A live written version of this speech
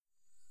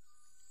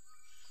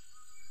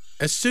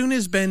As soon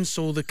as Ben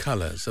saw the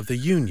colours of the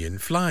Union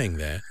flying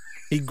there,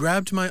 he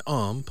grabbed my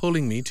arm,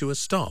 pulling me to a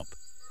stop.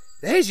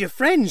 There's your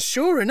friends,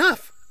 sure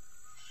enough.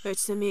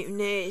 It's the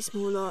mutineers,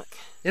 more like.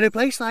 In a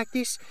place like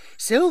this,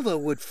 Silver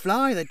would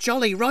fly the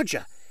Jolly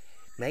Roger.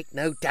 Make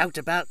no doubt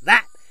about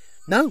that.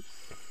 No,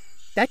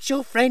 that's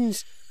your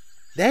friends.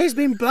 There's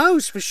been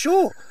blows for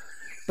sure,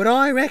 but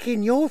I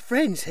reckon your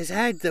friends has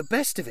had the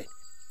best of it.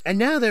 And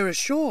now they're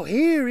ashore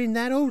here in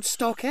that old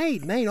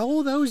stockade made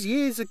all those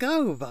years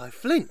ago by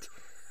Flint.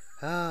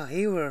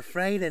 He were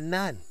afraid of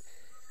none.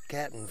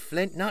 Captain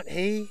Flint, not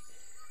he.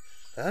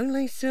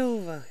 Only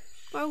Silver.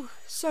 Well,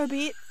 so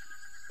be it.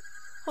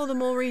 All the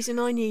more reason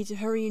I need to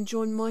hurry and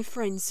join my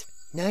friends.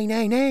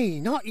 Nay,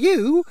 not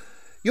you.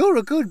 You're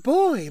a good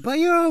boy, but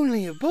you're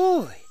only a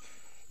boy.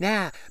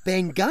 Now,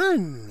 Ben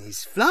Gunn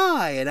is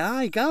fly, and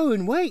I go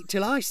and wait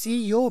till I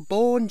see your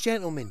born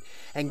gentleman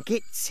and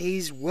gets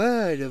his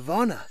word of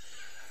honour.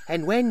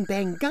 And when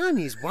Ben Gunn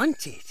is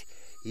wanted,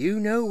 you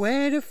know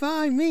where to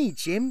find me,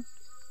 Jim.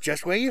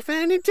 Just where you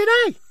found him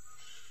today.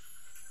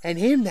 And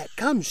him that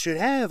comes should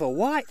have a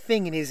white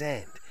thing in his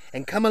hand,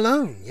 and come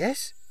alone,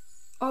 yes?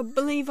 I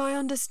believe I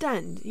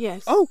understand,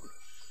 yes. Oh,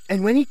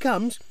 and when he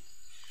comes,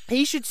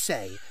 he should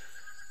say,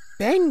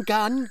 Ben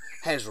Gunn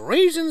has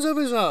reasons of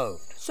his own.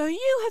 So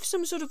you have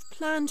some sort of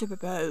plan to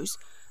propose,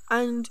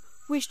 and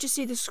wish to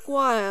see the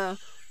squire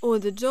or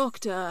the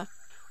doctor,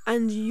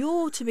 and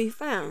you're to be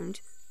found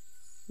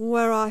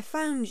where I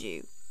found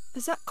you.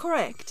 Is that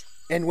correct?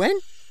 And when?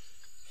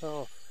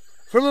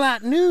 From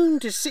about noon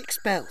to 6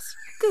 bells.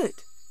 Good.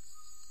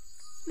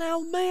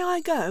 Now, may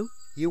I go?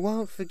 You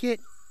won't forget?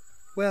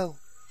 Well,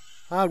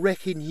 I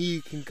reckon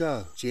you can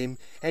go, Jim.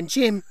 And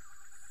Jim,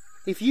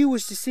 if you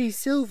was to see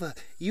Silver,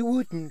 you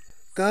wouldn't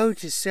go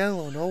to sell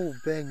on old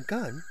Ben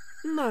Gunn.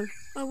 No,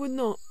 I would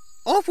not.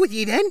 Off with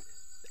you then,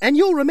 and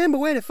you'll remember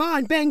where to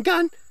find Ben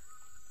Gunn.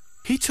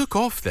 He took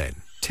off then,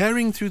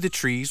 tearing through the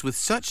trees with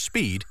such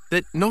speed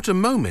that not a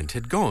moment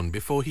had gone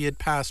before he had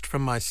passed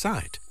from my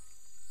sight.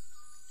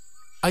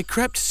 I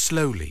crept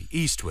slowly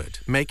eastward,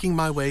 making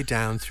my way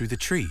down through the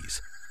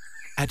trees.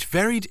 At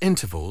varied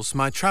intervals,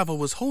 my travel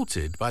was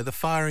halted by the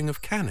firing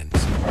of cannons,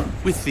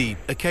 with the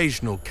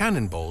occasional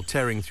cannonball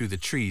tearing through the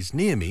trees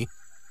near me,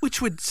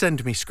 which would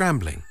send me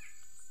scrambling.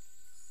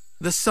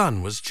 The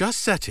sun was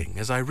just setting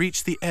as I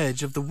reached the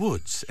edge of the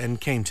woods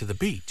and came to the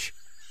beach.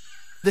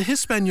 The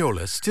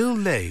Hispaniola still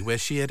lay where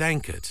she had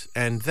anchored,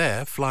 and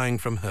there, flying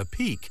from her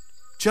peak,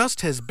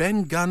 just as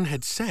Ben Gunn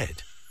had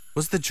said,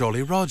 was the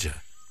Jolly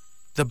Roger,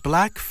 the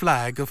black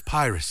flag of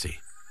piracy.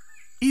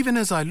 Even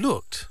as I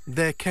looked,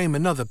 there came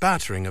another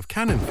battering of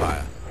cannon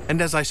fire,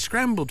 and as I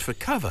scrambled for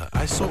cover,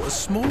 I saw a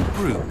small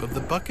group of the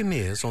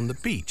buccaneers on the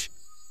beach,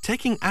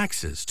 taking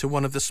axes to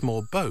one of the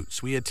small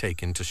boats we had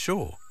taken to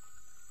shore.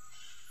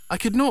 I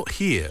could not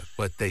hear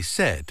what they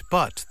said,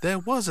 but there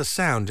was a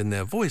sound in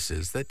their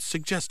voices that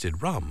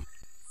suggested rum.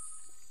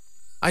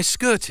 I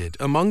skirted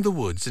among the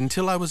woods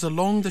until I was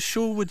along the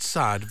shoreward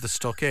side of the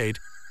stockade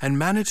and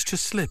managed to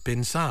slip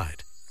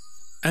inside.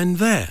 And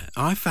there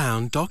I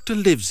found Dr.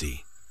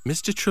 Livesey,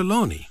 Mr.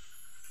 Trelawney,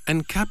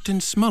 and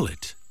Captain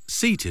Smollett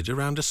seated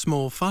around a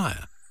small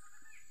fire,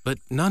 but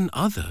none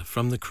other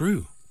from the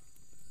crew.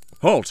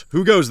 Halt!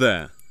 Who goes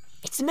there?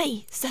 It's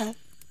me, sir.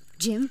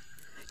 Jim?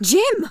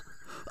 Jim!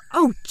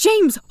 Oh,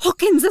 James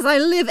Hawkins, as I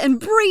live and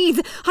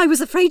breathe! I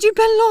was afraid you'd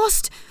been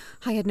lost.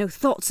 I had no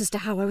thoughts as to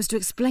how I was to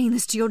explain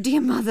this to your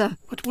dear mother.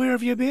 But where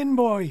have you been,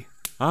 boy?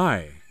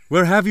 Aye,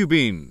 where have you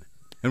been?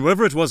 And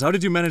wherever it was, how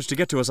did you manage to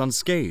get to us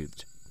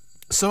unscathed?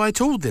 So I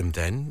told them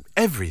then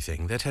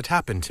everything that had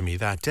happened to me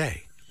that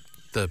day,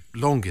 the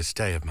longest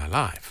day of my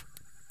life.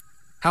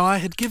 How I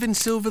had given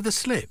Silver the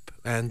slip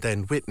and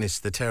then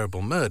witnessed the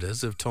terrible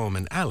murders of Tom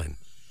and Allen.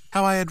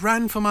 How I had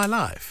ran for my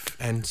life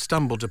and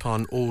stumbled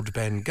upon old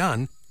Ben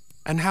Gunn,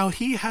 and how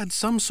he had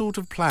some sort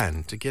of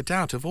plan to get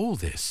out of all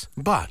this,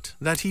 but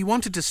that he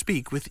wanted to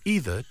speak with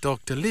either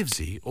Dr.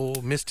 Livesey or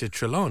Mr.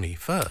 Trelawney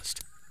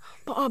first.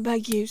 But I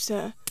beg you,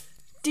 sir,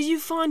 did you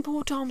find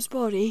poor Tom's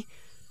body?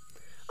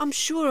 I'm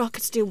sure I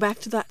could steal back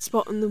to that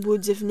spot in the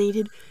woods if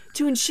needed,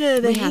 to ensure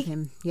that We have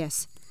him,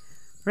 yes.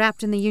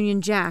 Wrapped in the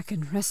Union Jack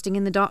and resting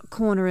in the dark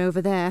corner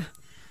over there.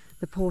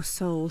 The poor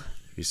soul.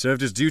 He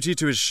served his duty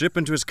to his ship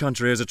and to his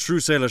country as a true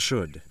sailor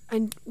should.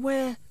 And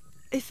where,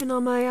 if and I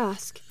may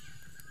ask,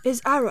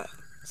 is Arrow,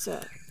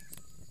 sir?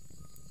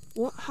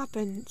 What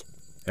happened?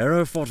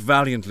 Arrow fought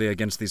valiantly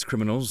against these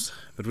criminals,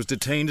 but was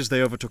detained as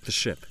they overtook the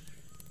ship.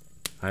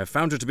 I have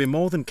found her to be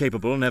more than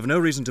capable and have no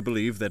reason to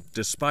believe that,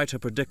 despite her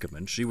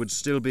predicament, she would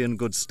still be in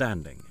good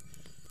standing.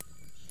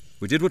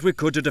 We did what we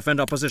could to defend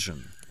our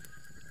position.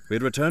 We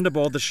had returned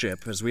aboard the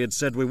ship, as we had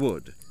said we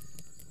would.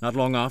 Not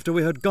long after,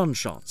 we heard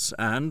gunshots,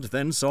 and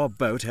then saw a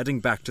boat heading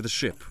back to the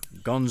ship,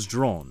 guns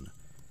drawn.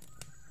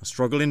 A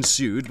struggle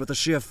ensued, but the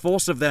sheer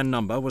force of their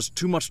number was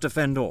too much to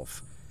fend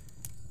off,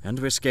 and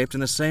we escaped in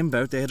the same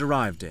boat they had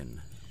arrived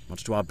in,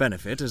 much to our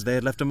benefit, as they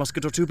had left a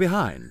musket or two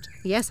behind.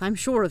 Yes, I'm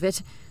sure of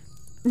it.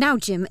 Now,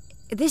 Jim,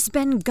 this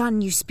Ben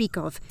Gunn you speak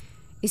of,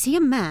 is he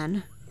a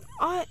man?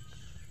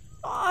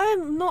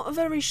 I'm not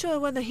very sure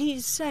whether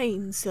he's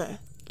sane, sir.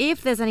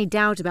 If there's any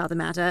doubt about the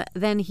matter,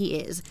 then he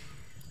is.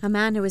 A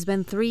man who has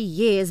been 3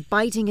 years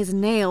biting his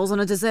nails on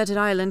a deserted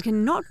island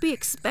cannot be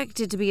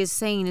expected to be as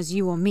sane as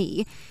you or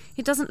me.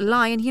 It doesn't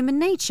lie in human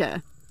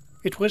nature.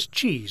 It was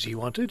cheese he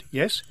wanted,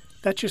 yes?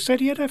 That you said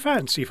he had a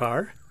fancy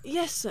for?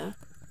 Yes, sir.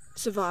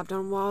 Survived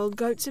on wild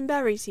goats and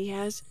berries, he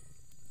has.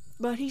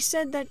 But he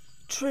said that,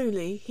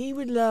 truly, he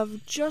would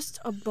love just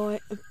a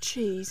bite of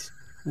cheese.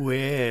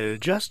 Well,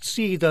 just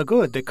see the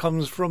good that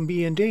comes from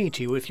being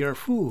dainty with your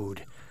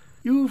food.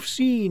 You've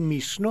seen me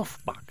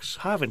snuff box,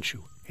 haven't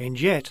you? And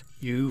yet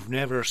you've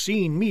never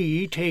seen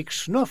me take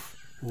snuff.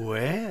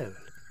 Well,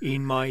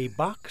 in my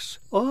box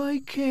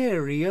I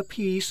carry a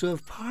piece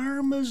of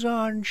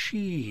Parmesan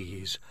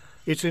cheese.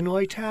 It's an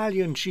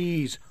Italian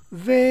cheese,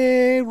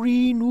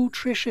 very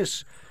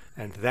nutritious,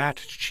 and that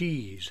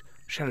cheese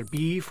shall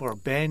be for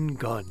Ben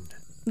Gunn.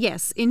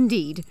 Yes,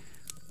 indeed.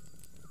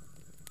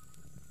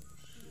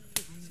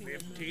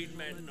 15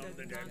 men on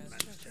the dead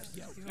man's chest.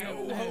 Yo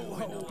ho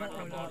ho,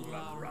 and a bottle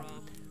of rum.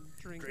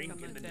 Drink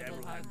and the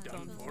devil had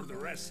done for the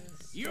rest.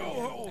 Yo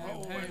ho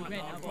ho, and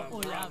a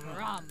bottle of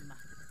rum.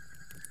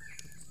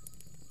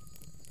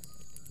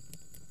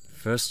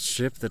 First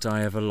ship that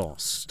I ever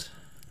lost.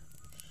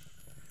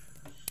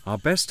 Our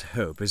best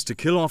hope is to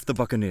kill off the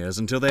buccaneers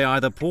until they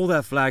either pull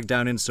their flag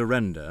down in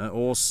surrender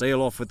or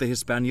sail off with the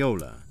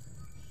Hispaniola.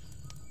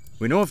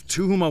 We know of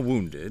 2 whom are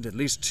wounded, at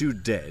least 2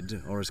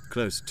 dead, or as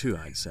close to,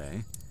 I'd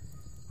say.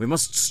 We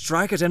must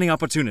strike at any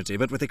opportunity,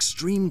 but with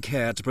extreme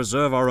care to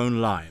preserve our own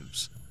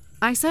lives.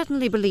 I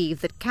certainly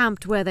believe that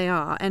camped where they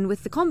are, and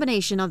with the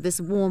combination of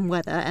this warm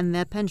weather and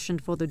their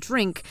penchant for the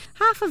drink,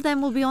 half of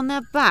them will be on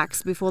their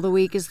backs before the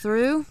week is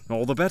through.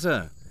 All the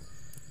better.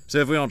 So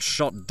if we aren't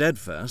shot dead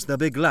first, they'll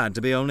be glad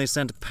to be only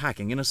sent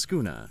packing in a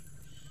schooner.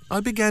 I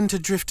began to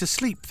drift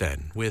asleep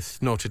then, with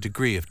not a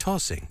degree of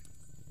tossing.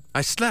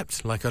 I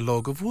slept like a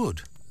log of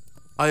wood.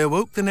 I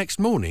awoke the next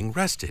morning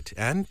rested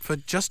and, for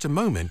just a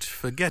moment,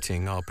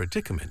 forgetting our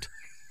predicament.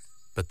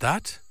 But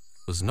that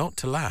was not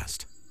to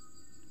last.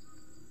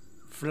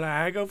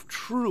 Flag of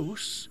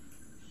truce?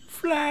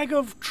 Flag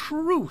of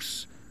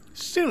truce!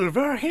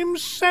 Silver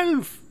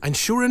himself! And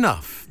sure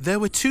enough, there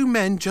were 2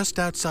 men just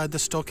outside the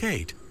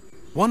stockade.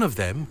 One of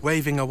them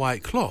waving a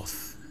white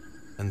cloth,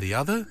 and the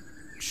other,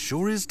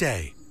 sure as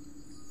day,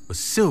 was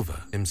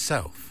Silver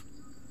himself.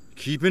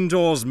 Keep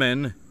indoors,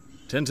 men.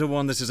 10 to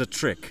 1, this is a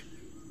trick.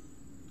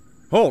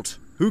 Halt!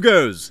 Who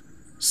goes?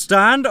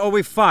 Stand or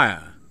we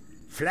fire!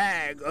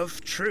 Flag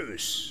of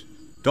truce.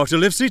 Dr.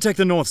 Livesey, take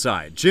the north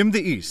side. Jim,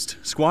 the east.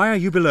 Squire,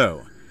 you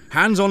below.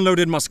 Hands on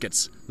loaded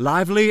muskets.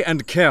 Lively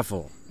and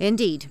careful.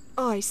 Indeed.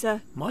 Aye,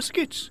 sir.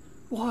 Muskets?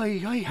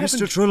 Why, I haven't...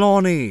 Mr.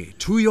 Trelawney,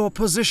 to your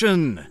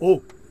position.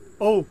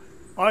 Oh,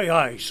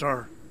 aye,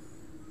 sir.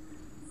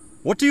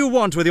 What do you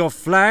want with your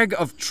flag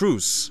of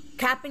truce?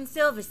 Captain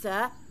Silver,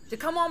 sir, to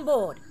come on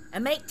board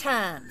and make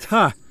terms.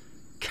 Ha!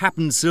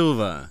 Captain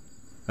Silver.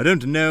 I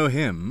don't know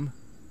him.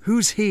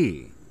 Who's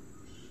he?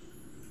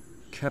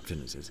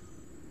 Captain, is it?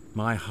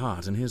 My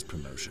heart and his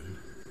promotion.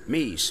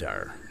 Me,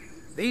 sir.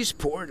 These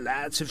poor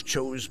lads have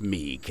chose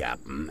me,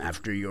 Captain,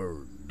 after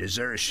your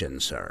desertion,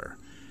 sir.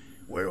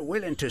 We're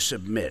willing to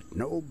submit,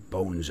 no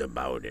bones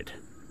about it.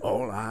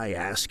 All I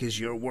ask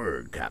is your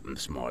word, Captain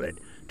Smollett,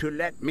 to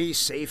let me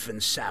safe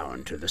and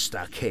sound to the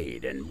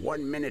stockade and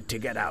 1 minute to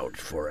get out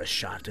for a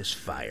shot is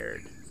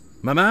fired.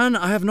 My man,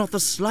 I have not the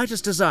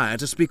slightest desire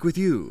to speak with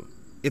you.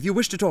 If you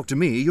wish to talk to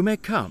me, you may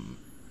come.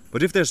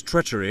 But if there's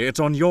treachery, it's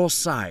on your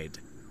side.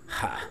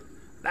 Ha!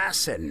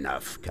 That's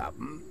enough,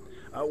 Captain.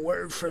 A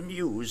word from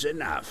you's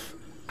enough.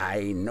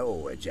 I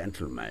know a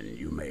gentleman,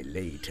 you may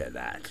lay to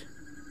that.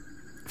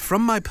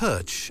 From my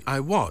perch, I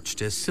watched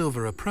as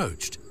Silver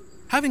approached,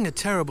 having a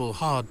terrible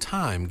hard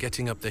time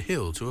getting up the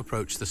hill to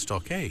approach the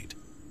stockade.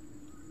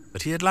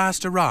 But he at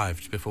last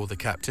arrived before the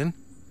captain,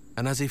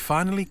 and as he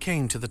finally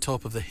came to the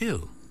top of the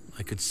hill,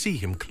 I could see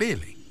him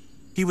clearly.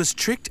 He was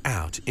tricked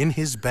out in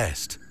his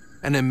best,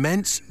 an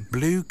immense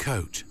blue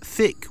coat,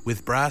 thick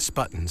with brass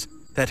buttons,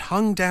 that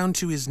hung down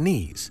to his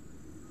knees,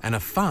 and a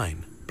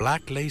fine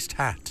black-laced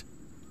hat.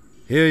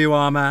 Here you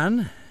are,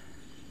 man.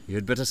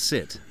 You'd better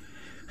sit.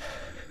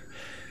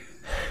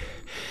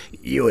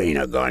 You ain't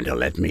a-going to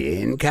let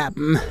me in,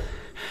 Captain?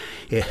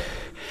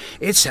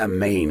 It's a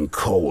main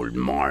cold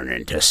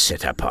morning to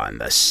sit upon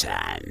the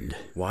sand.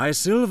 Why,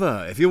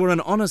 Silver, if you were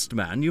an honest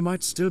man, you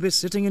might still be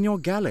sitting in your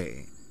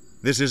galley.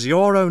 This is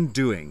your own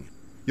doing.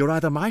 You're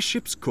either my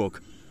ship's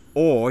cook,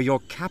 or you're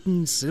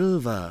Captain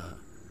Silver,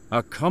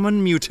 a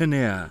common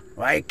mutineer.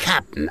 Why,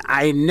 Captain,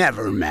 I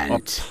never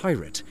meant... A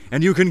pirate,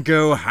 and you can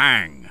go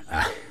hang.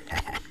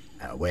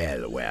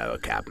 Well,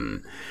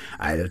 Captain,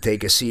 I'll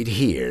take a seat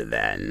here,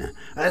 then.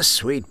 A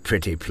sweet,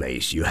 pretty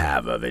place you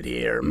have of it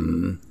here,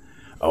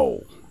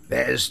 Oh,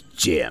 there's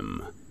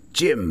Jim.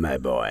 Jim, my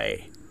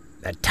boy.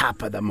 The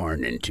top of the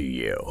morning to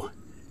you.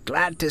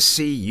 Glad to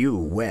see you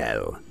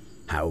well.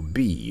 How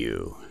be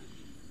you?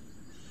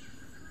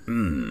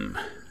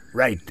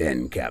 Right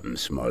then, Captain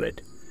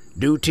Smollett.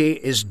 Duty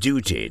is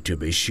duty, to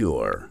be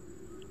sure.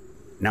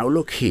 Now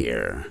look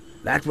here.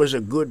 That was a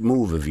good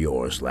move of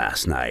yours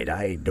last night,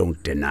 I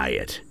don't deny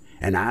it.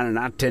 And I'll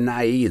not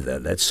deny either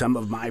that some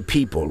of my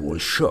people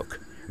was shook.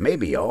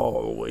 Maybe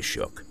all was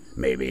shook.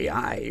 Maybe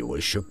I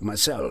was shook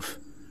myself.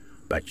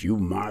 But you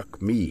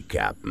mark me,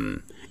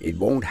 Captain, it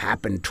won't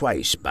happen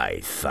twice, by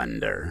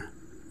thunder.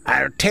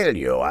 I'll tell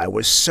you I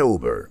was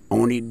sober,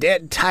 only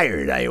dead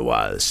tired I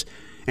was.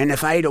 And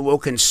if I'd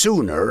awoken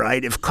sooner,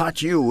 I'd have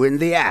caught you in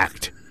the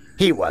act.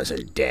 He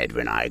wasn't dead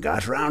when I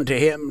got round to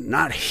him,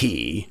 not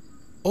he.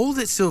 All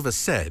that Silver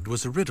said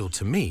was a riddle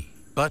to me,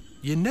 but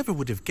you never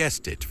would have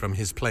guessed it from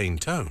his plain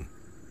tone.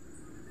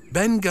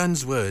 Ben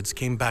Gunn's words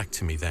came back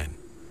to me then,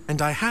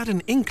 and I had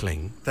an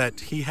inkling that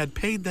he had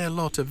paid their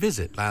lot a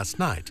visit last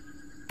night,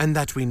 and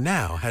that we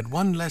now had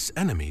one less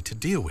enemy to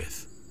deal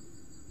with.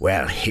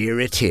 Well, here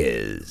it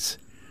is.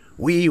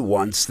 We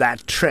wants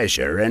that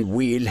treasure, and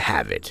we'll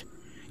have it.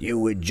 You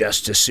would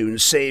just as soon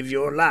save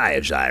your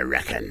lives, I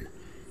reckon.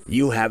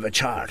 You have a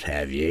chart,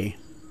 have ye?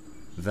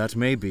 That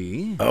may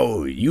be.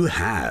 Oh, you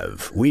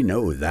have. We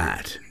know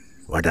that.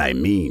 What I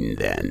mean,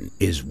 then,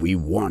 is we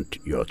want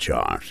your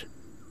chart.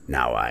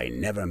 Now, I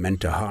never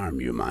meant to harm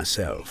you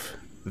myself.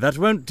 That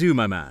won't do,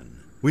 my man.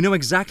 We know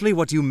exactly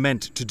what you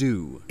meant to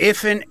do.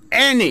 If in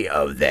any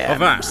of them...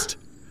 Avast!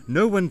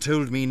 No one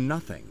told me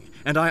nothing,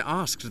 and I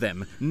asked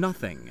them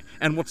nothing.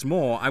 And what's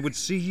more, I would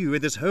see you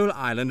in this whole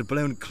island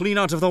blown clean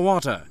out of the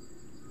water.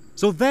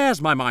 So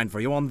there's my mind for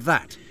you on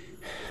that.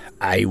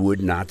 I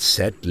would not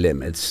set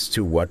limits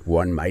to what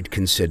one might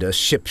consider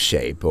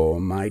shipshape or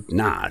might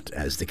not,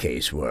 as the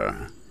case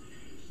were.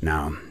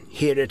 Now,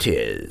 here it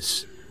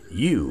is.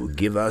 You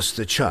give us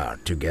the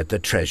chart to get the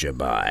treasure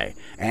by,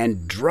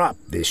 and drop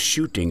this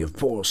shooting of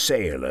poor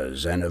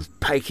sailors and of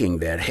piking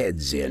their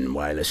heads in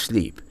while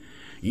asleep.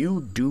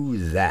 You do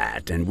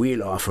that, and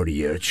we'll offer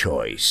you a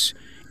choice.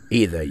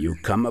 Either you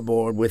come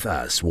aboard with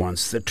us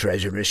once the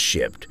treasure is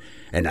shipped,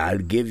 and I'll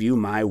give you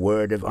my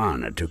word of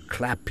honor to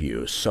clap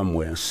you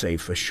somewhere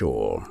safe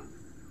ashore.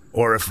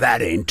 Or if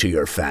that ain't to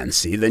your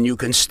fancy, then you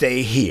can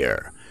stay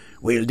here.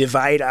 We'll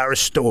divide our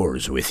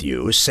stores with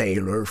you,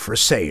 sailor for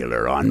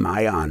sailor, on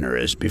my honor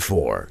as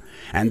before,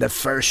 and the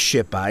first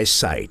ship I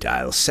sight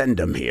I'll send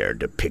 'em here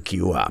to pick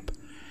you up.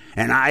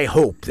 And I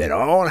hope that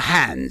all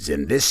hands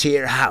in this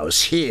here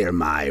house hear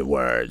my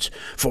words,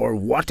 for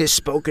what is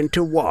spoken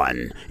to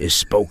one is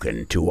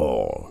spoken to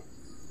all.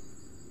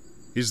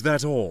 Is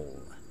that all?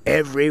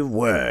 Every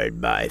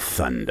word, by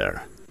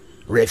thunder.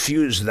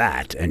 Refuse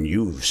that, and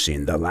you've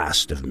seen the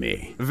last of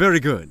me. Very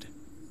good.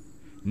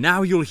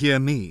 Now you'll hear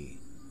me.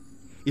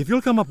 If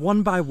you'll come up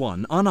one by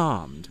one,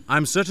 unarmed,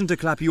 I'm certain to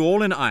clap you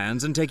all in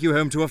irons and take you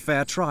home to a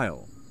fair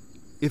trial.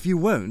 If you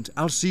won't,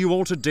 I'll see you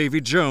all to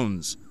Davy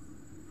Jones.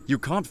 You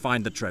can't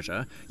find the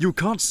treasure. You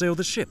can't sail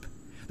the ship.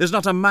 There's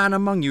not a man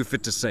among you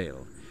fit to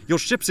sail. Your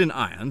ship's in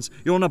irons.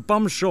 You're on a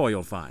bum shore,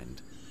 you'll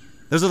find.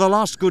 Those are the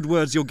last good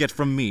words you'll get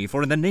from me,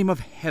 for in the name of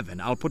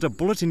heaven, I'll put a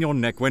bullet in your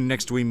neck when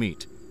next we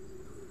meet.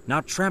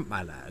 Now tramp,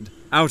 my lad,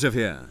 out of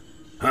here.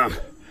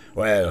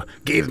 Well,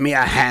 give me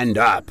a hand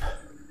up.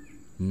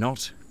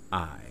 Not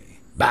I.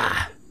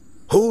 Bah!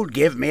 Who'd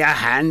give me a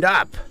hand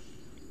up?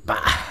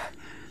 Bah!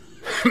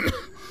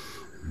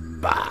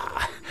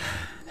 Bah!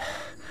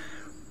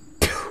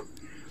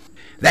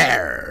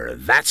 There,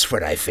 that's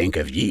what I think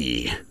of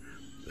ye.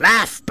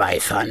 Laugh, by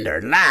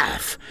thunder,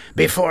 laugh.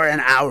 Before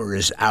an hour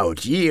is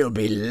out, ye'll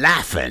be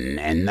laughing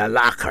in the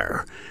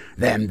locker.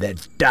 Them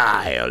that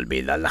die'll be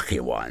the lucky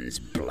ones,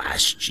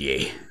 blast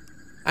ye.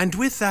 And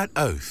with that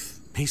oath,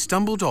 he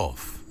stumbled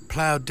off,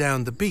 ploughed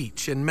down the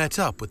beach, and met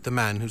up with the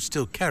man who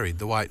still carried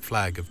the white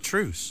flag of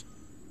truce.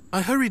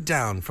 I hurried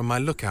down from my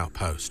lookout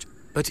post,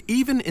 but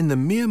even in the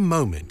mere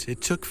moment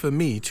it took for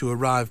me to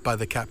arrive by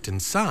the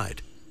captain's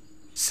side,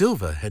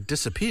 Silver had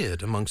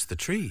disappeared amongst the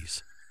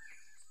trees.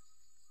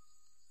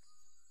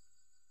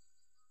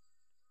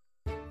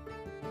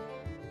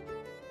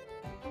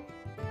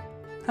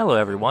 Hello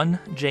everyone,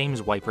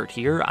 James Weipert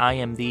here. I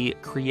am the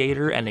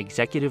creator and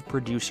executive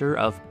producer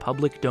of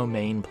Public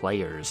Domain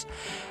Players.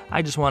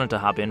 I just wanted to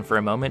hop in for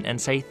a moment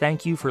and say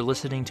thank you for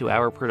listening to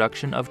our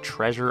production of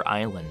Treasure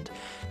Island.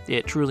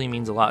 It truly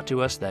means a lot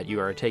to us that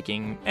you are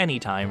taking any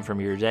time from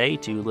your day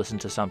to listen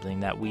to something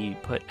that we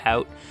put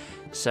out,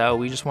 so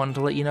we just wanted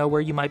to let you know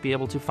where you might be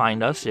able to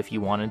find us if you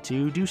wanted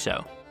to do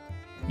so.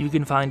 You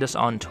can find us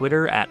on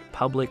Twitter at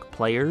Public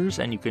Players,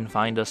 and you can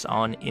find us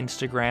on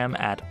Instagram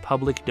at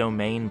Public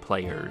Domain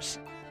Players.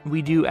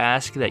 We do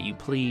ask that you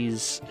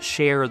please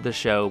share the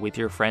show with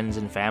your friends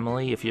and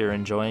family if you're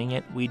enjoying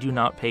it. We do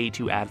not pay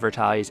to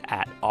advertise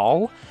at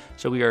all,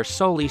 so we are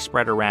solely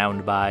spread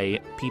around by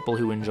people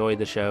who enjoy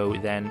the show,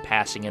 then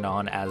passing it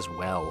on as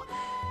well.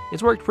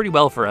 It's worked pretty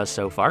well for us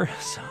so far,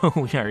 so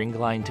we are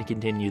inclined to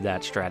continue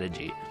that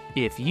strategy.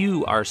 If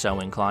you are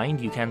so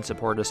inclined, you can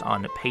support us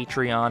on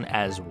Patreon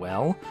as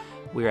well.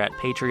 We're at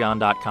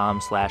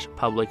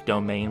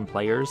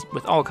patreon.com/publicdomainplayers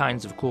with all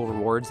kinds of cool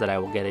rewards that I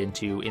will get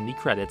into in the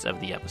credits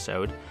of the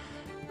episode.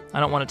 I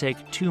don't want to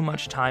take too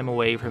much time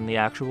away from the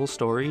actual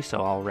story,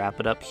 so I'll wrap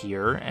it up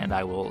here, and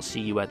I will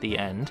see you at the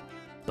end.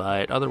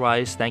 But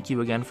otherwise, thank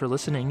you again for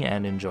listening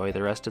and enjoy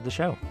the rest of the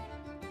show.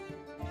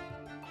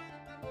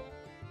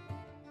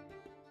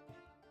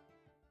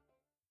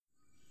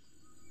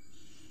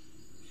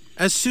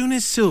 As soon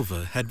as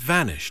Silver had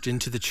vanished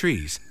into the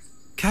trees,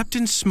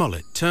 Captain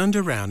Smollett turned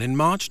around and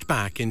marched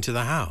back into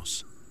the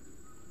house.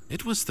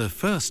 It was the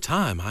first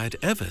time I had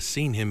ever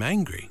seen him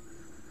angry.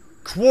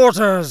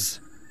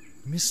 Quarters!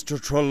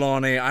 Mr.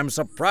 Trelawney, I'm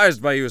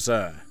surprised by you,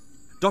 sir.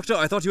 Doctor,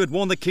 I thought you had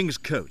worn the king's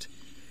coat.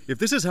 If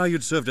this is how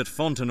you'd served at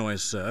Fontenoy,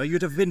 sir,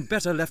 you'd have been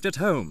better left at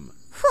home.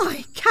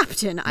 Why,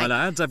 Captain, My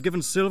lads, I've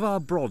given Silver a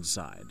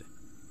broadside.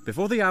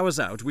 Before the hour's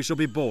out, we shall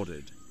be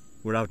boarded.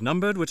 We're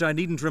outnumbered, which I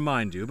needn't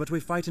remind you, but we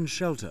fight in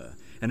shelter.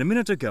 And a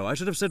minute ago I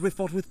should have said we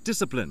fought with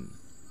discipline.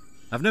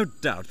 I've no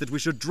doubt that we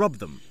should drub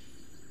them.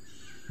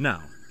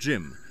 Now,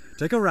 Jim,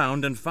 take a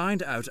round and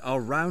find out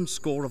our round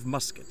score of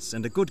muskets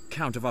and a good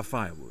count of our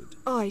firewood.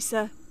 Aye,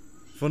 sir.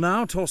 For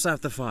now, toss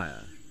out the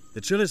fire. The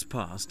chill is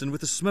past, and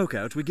with the smoke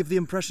out, we give the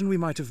impression we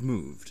might have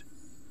moved.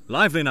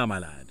 Lively now, my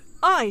lad.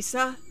 Aye,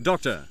 sir.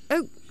 Doctor.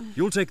 Oh.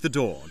 You'll take the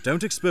door.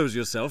 Don't expose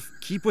yourself.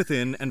 Keep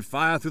within and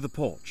fire through the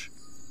porch.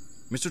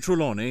 Mr.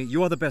 Trelawney,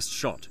 you are the best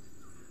shot.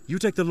 You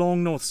take the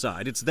long north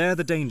side. It's there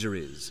the danger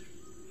is.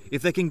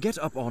 If they can get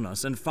up on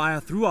us and fire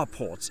through our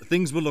ports,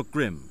 things will look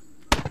grim.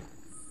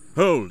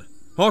 Hold!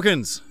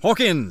 Hawkins!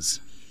 Hawkins!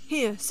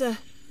 Here, sir.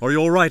 Are you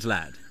all right,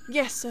 lad?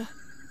 Yes, sir.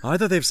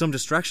 Either they've some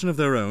distraction of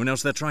their own,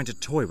 else they're trying to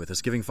toy with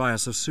us giving fire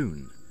so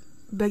soon.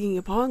 Begging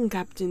your pardon,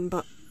 Captain,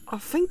 but I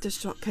think the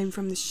shot came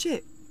from the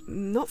ship,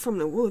 not from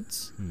the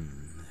woods.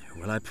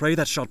 Well, I pray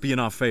that shot be in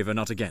our favour,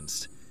 not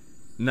against.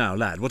 Now,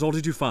 lad, what all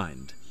did you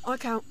find? I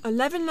count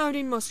 11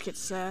 loading muskets,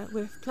 sir,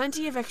 with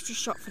plenty of extra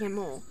shot for them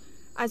all,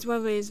 as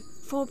well as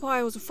 4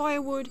 piles of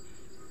firewood,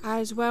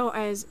 as well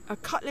as a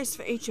cutlass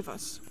for each of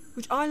us,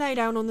 which I lay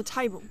down on the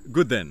table.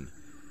 Good then.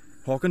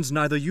 Hawkins,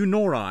 neither you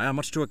nor I are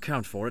much to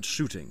account for at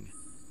shooting.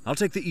 I'll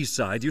take the east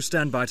side, you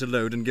stand by to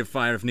load and give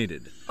fire if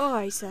needed.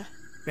 Aye, sir.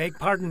 Beg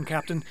pardon,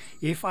 Captain.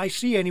 If I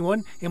see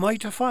anyone, am I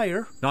to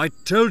fire? I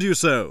told you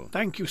so.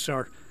 Thank you,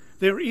 sir.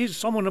 There is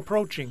someone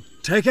approaching.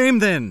 Take aim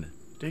then.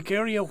 They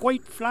carry a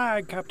white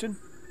flag, Captain.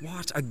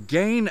 What,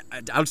 again?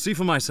 I'll see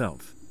for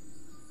myself.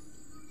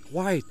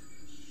 Why,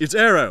 it's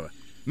Arrow.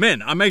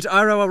 Men, our mate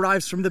Arrow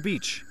arrives from the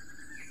beach.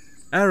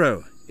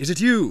 Arrow, is it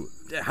you?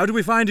 How do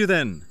we find you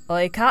then?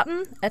 Aye,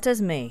 Captain, it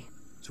is me.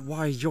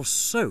 Why, you're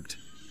soaked.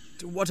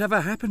 Whatever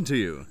happened to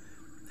you?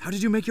 How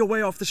did you make your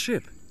way off the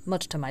ship?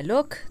 Much to my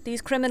luck,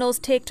 these criminals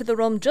take to the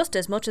rum just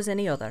as much as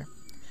any other.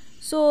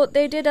 So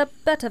they did a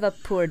bit of a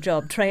poor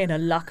job trying to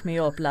lock me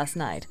up last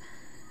night.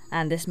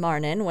 And this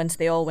morning, once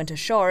they all went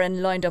ashore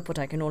and lined up what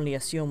I can only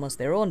assume was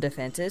their own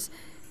defences,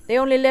 they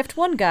only left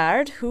one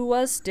guard who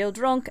was still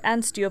drunk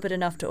and stupid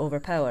enough to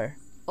overpower.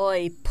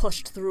 I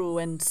pushed through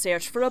and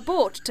searched for a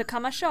boat to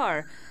come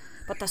ashore,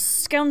 but the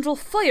scoundrel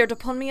fired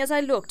upon me as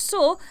I looked,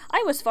 so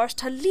I was forced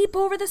to leap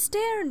over the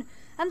stern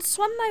and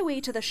swim my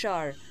way to the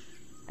shore.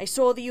 I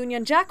saw the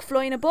Union Jack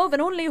flying above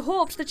and only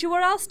hoped that you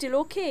were all still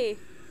okay.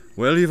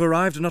 Well, you've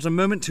arrived not a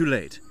moment too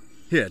late.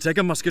 Here, take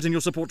a musket and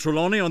you'll support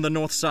Trelawney on the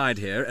north side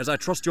here, as I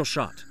trust your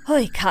shot.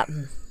 Aye,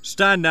 Captain.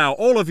 Stand now,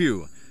 all of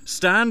you.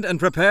 Stand and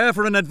prepare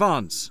for an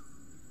advance.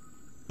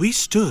 We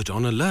stood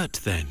on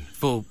alert then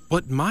for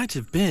what might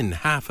have been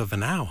half of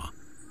an hour,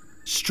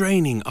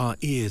 straining our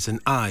ears and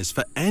eyes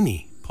for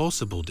any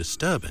possible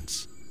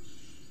disturbance,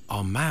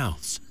 our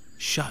mouths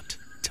shut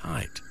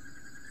tight.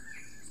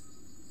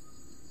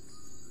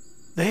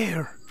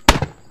 There.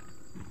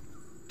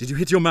 Did you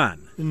hit your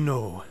man?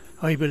 No,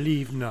 I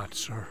believe not,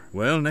 sir.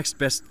 Well, next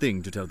best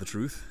thing, to tell the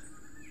truth.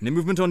 Any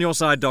movement on your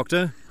side,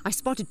 Doctor? I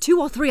spotted 2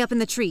 or 3 up in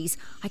the trees.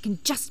 I can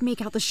just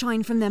make out the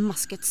shine from their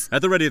muskets.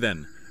 At the ready,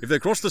 then. If they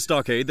cross the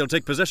stockade, they'll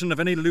take possession of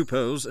any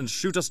loopholes and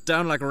shoot us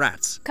down like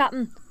rats.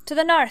 Captain, to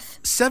the north.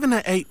 7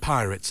 or 8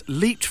 pirates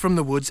leaped from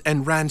the woods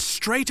and ran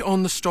straight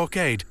on the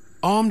stockade,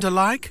 armed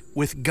alike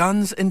with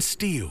guns and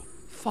steel.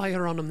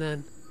 Fire on them,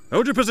 then.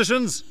 Hold your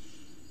positions.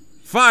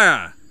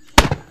 Fire!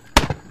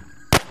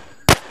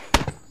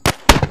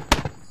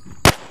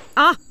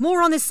 Ah,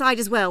 more on this side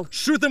as well.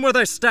 Shoot them where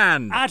they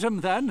stand. At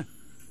 'em, then.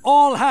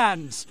 All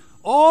hands!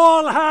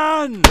 All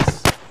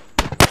hands!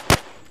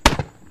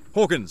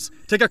 Hawkins,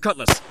 take a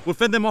cutlass. We'll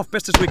fend them off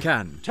best as we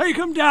can. Take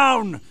 'em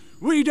down!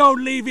 We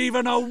don't leave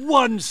even a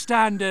one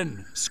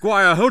standing.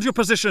 Squire, hold your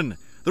position.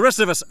 The rest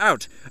of us,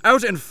 out.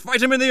 Out and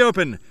fight 'em in the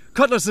open.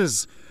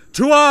 Cutlasses,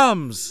 to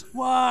arms!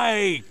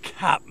 Why,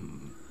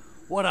 Captain,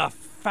 what a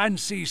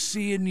fancy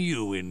seeing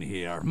you in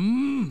here,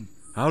 hmm?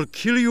 I'll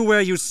kill you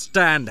where you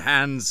stand,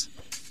 Hans.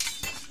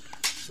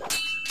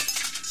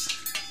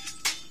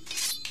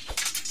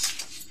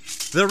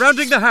 They're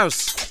rounding the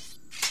house.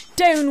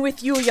 Down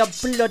with you, you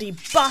bloody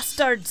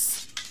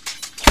bastards!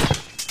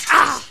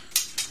 Ah!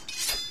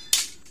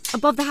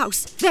 Above the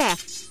house. There.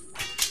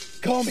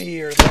 Come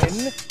here,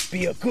 then.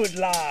 Be a good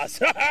lass.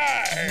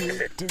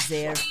 You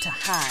deserve to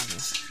hang.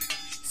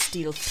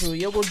 Steal through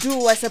you will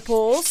do, I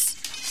suppose.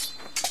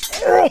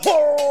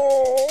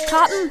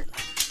 Captain,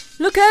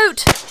 look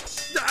out!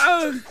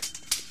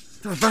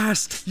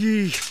 Avast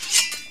ye!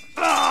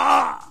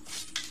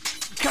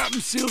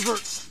 Captain Silver.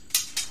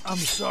 I'm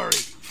sorry.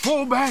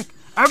 Fall back.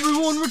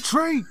 Everyone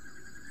retreat.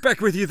 Back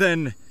with you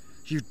then,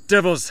 you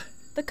devils.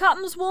 The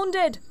captain's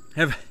wounded.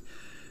 Have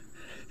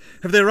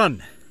they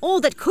run? All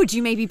that could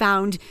you may be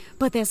bound,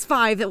 but there's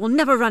 5 that will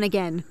never run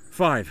again.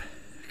 5.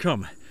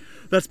 Come,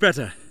 that's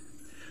better.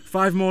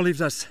 5 more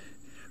leaves us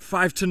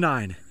 5 to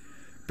 9.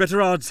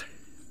 Better odds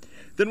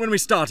than when we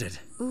started.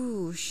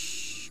 Ooh,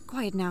 shh.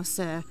 Quiet now,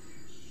 sir.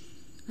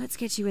 Let's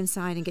get you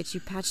inside and get you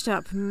patched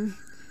up.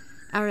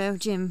 Arrow,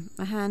 Jim,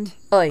 a hand.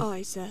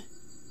 Aye, sir.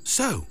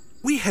 So,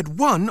 we had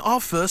won our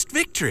first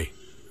victory.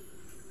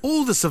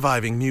 All the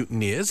surviving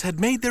mutineers had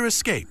made their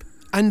escape,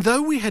 and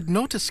though we had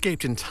not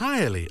escaped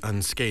entirely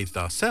unscathed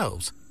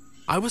ourselves,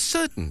 I was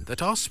certain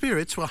that our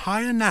spirits were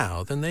higher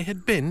now than they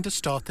had been to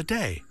start the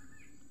day.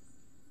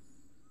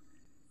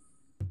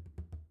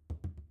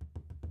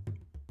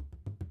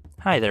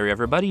 Hi there,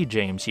 everybody.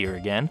 James here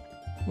again.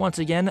 Once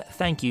again,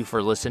 thank you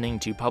for listening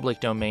to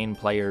Public Domain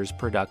Players'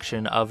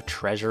 production of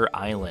Treasure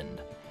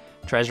Island.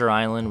 Treasure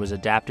Island was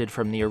adapted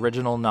from the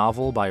original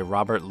novel by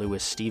Robert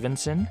Louis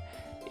Stevenson.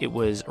 It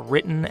was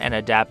written and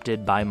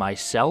adapted by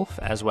myself,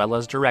 as well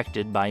as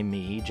directed by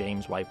me,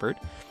 James Weipert.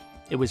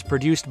 It was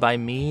produced by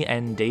me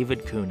and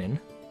David Coonan.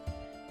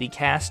 The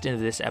cast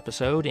in this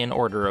episode, in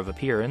order of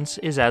appearance,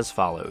 is as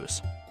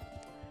follows.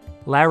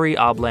 Larry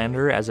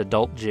Oblander as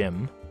Adult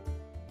Jim,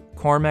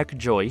 Cormac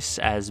Joyce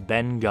as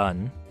Ben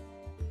Gunn,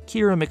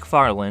 Kira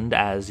McFarland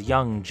as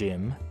Young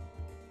Jim,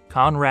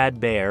 Conrad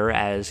Bear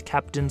as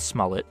Captain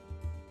Smollett,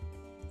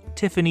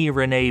 Tiffany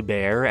Renee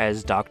Bear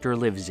as Dr.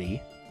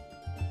 Livesey,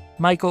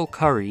 Michael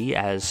Curry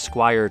as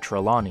Squire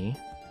Trelawney,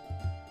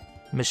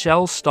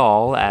 Michelle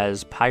Stahl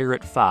as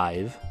Pirate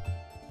 5,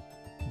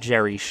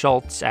 Jerry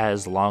Schultz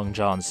as Long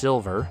John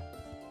Silver,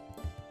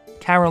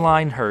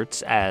 Caroline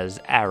Hertz as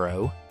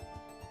Arrow,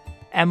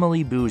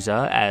 Emily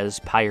Booza as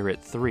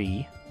Pirate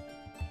 3,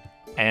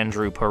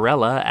 Andrew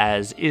Perella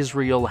as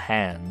Israel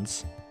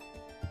Hands,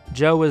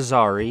 Joe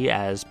Azari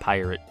as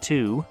Pirate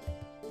 2,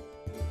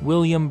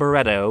 William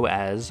Barretto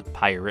as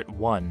Pirate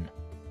 1.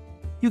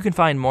 You can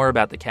find more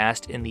about the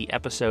cast in the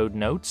episode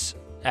notes,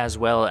 as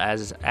well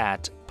as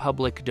at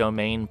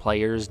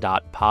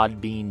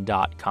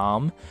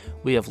publicdomainplayers.podbean.com.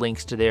 We have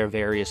links to their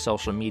various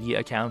social media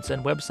accounts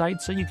and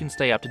websites, so you can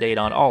stay up to date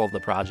on all of the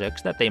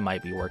projects that they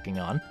might be working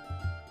on.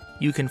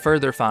 You can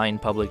further find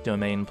Public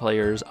Domain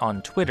Players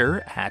on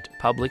Twitter at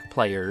Public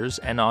Players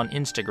and on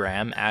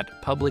Instagram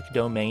at Public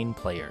Domain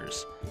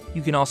Players.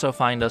 You can also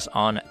find us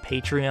on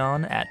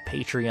Patreon at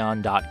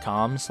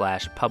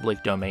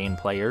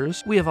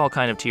patreon.com/publicdomainplayers. We have all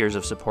kind of tiers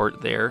of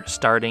support there,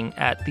 starting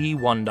at the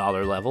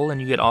 $1 level,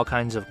 and you get all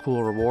kinds of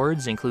cool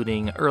rewards,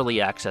 including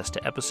early access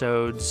to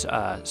episodes,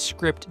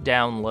 script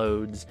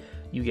downloads.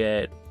 You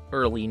get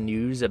early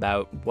news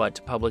about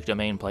what Public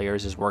Domain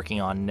Players is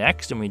working on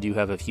next, and we do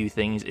have a few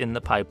things in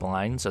the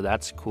pipeline, so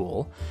that's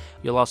cool.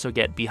 You'll also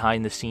get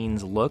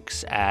behind-the-scenes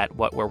looks at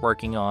what we're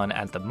working on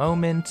at the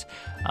moment,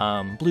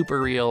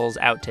 blooper reels,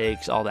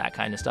 outtakes, all that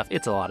kind of stuff.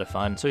 It's a lot of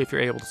fun, so if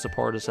you're able to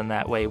support us in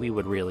that way, we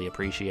would really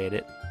appreciate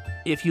it.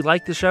 If you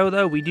like the show,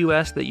 though, we do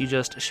ask that you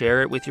just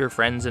share it with your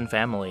friends and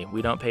family.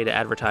 We don't pay to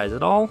advertise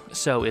at all,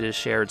 so it is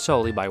shared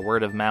solely by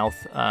word of mouth.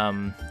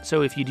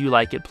 So if you do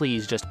like it,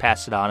 please just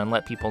pass it on and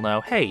let people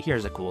know, hey,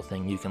 here's a cool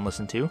thing you can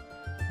listen to.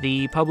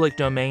 The Public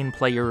Domain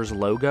Players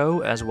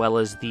logo, as well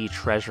as the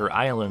Treasure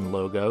Island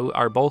logo,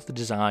 are both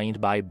designed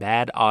by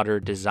Bad Otter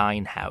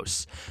Design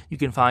House. You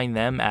can find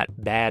them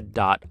at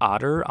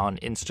bad.otter on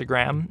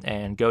Instagram,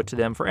 and go to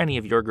them for any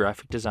of your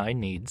graphic design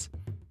needs.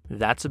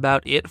 That's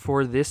about it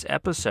for this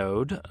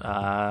episode.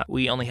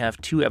 We only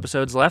have 2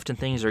 episodes left, and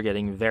things are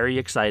getting very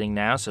exciting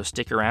now, so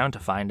stick around to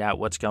find out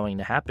what's going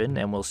to happen,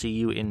 and we'll see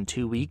you in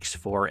 2 weeks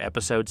for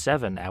episode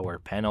 7, our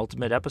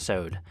penultimate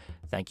episode.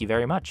 Thank you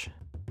very much.